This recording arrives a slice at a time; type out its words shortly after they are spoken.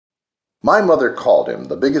My mother called him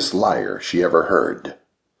the biggest liar she ever heard.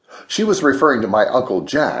 She was referring to my Uncle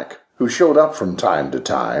Jack, who showed up from time to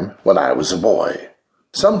time when I was a boy.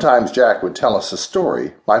 Sometimes Jack would tell us a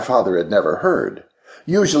story my father had never heard,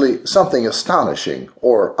 usually something astonishing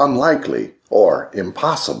or unlikely or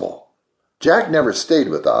impossible. Jack never stayed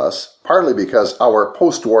with us, partly because our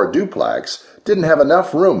post-war duplex didn't have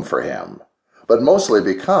enough room for him, but mostly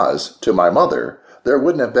because, to my mother, there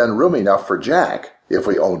wouldn't have been room enough for Jack if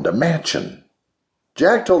we owned a mansion.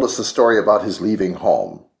 Jack told us the story about his leaving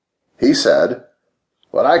home. He said,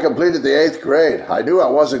 "When I completed the 8th grade, I knew I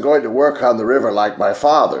wasn't going to work on the river like my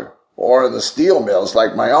father, or in the steel mills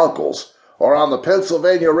like my uncles, or on the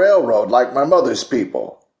Pennsylvania Railroad like my mother's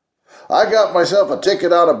people. I got myself a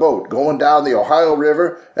ticket on a boat going down the Ohio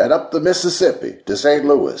River and up the Mississippi to St.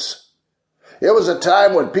 Louis. It was a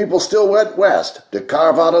time when people still went west to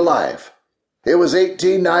carve out a life. It was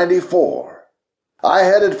 1894. I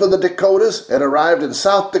headed for the Dakotas and arrived in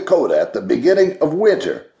South Dakota at the beginning of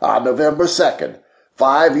winter on November 2nd,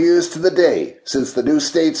 5 years to the day since the new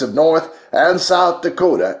states of North and South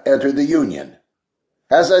Dakota entered the Union.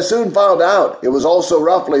 As I soon found out, it was also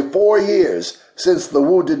roughly 4 years since the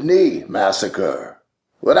Wounded Knee massacre.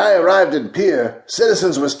 When I arrived in Pierre,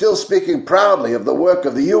 citizens were still speaking proudly of the work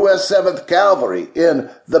of the U.S. 7th Cavalry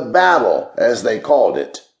in the battle, as they called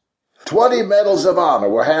it. 20 medals of honor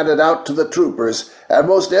were handed out to the troopers, and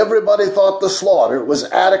most everybody thought the slaughter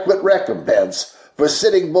was adequate recompense for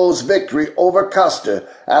Sitting Bull's victory over Custer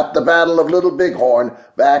at the Battle of Little Bighorn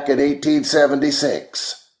back in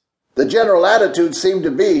 1876. The general attitude seemed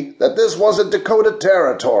to be that this wasn't Dakota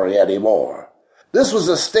territory anymore. This was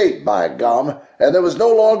a state, by gum, and there was no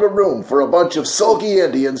longer room for a bunch of sulky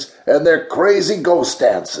Indians and their crazy ghost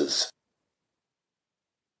dances.